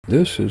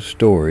This is a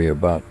story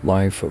about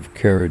life of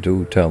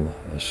charidotella,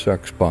 a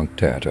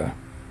sexpunctata,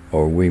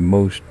 or we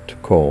most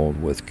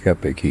called with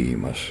KEPIK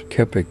emas.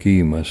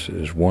 KEPIK emas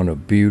is one a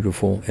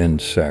beautiful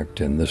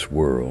insect in this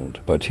world,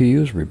 but he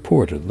is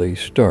reportedly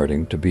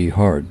starting to be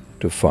hard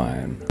to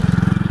find.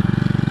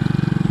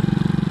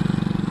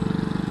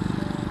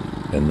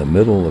 In the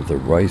middle of the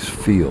rice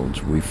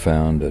fields we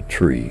found a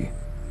tree,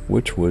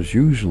 which was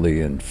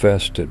usually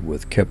infested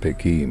with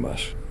KEPIK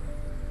emas.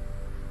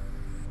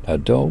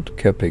 Adult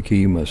KEPIK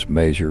emas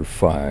measure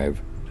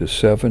 5 to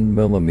 7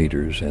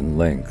 millimeters in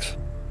length.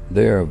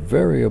 They are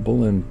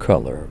variable in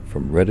color,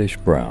 from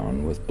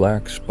reddish-brown with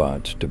black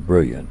spots to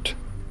brilliant,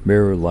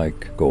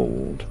 mirror-like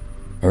gold,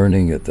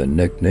 earning it the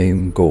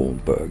nickname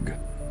goldbug.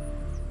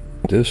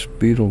 This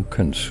beetle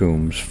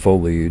consumes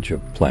foliage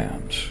of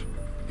plants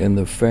in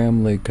the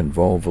family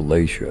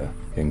Convolvulaceae,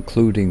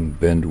 including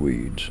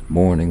bindweeds,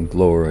 morning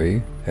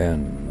glory,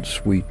 and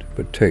sweet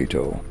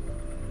potato.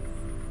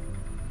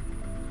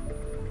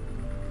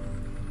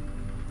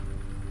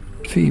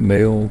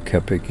 Female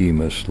KEPIK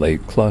emas lay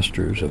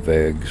clusters of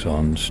eggs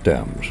on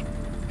stems,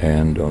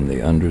 and on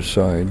the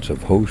undersides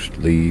of host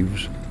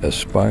leaves, a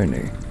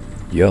spiny,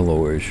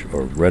 yellowish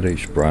or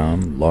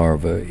reddish-brown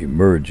larva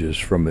emerges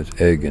from its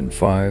egg in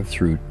 5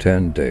 through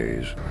 10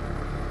 days.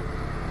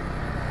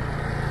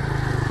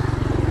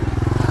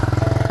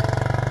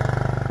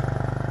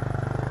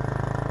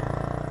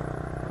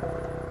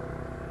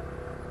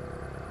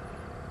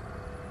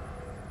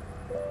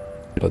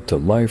 But the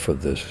life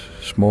of this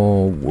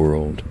small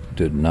world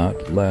did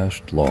not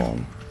last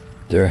long.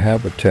 Their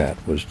habitat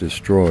was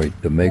destroyed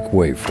to make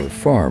way for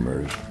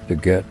farmers to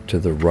get to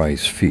the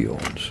rice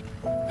fields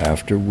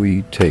after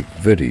we take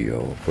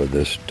video for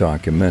this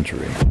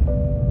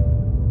documentary.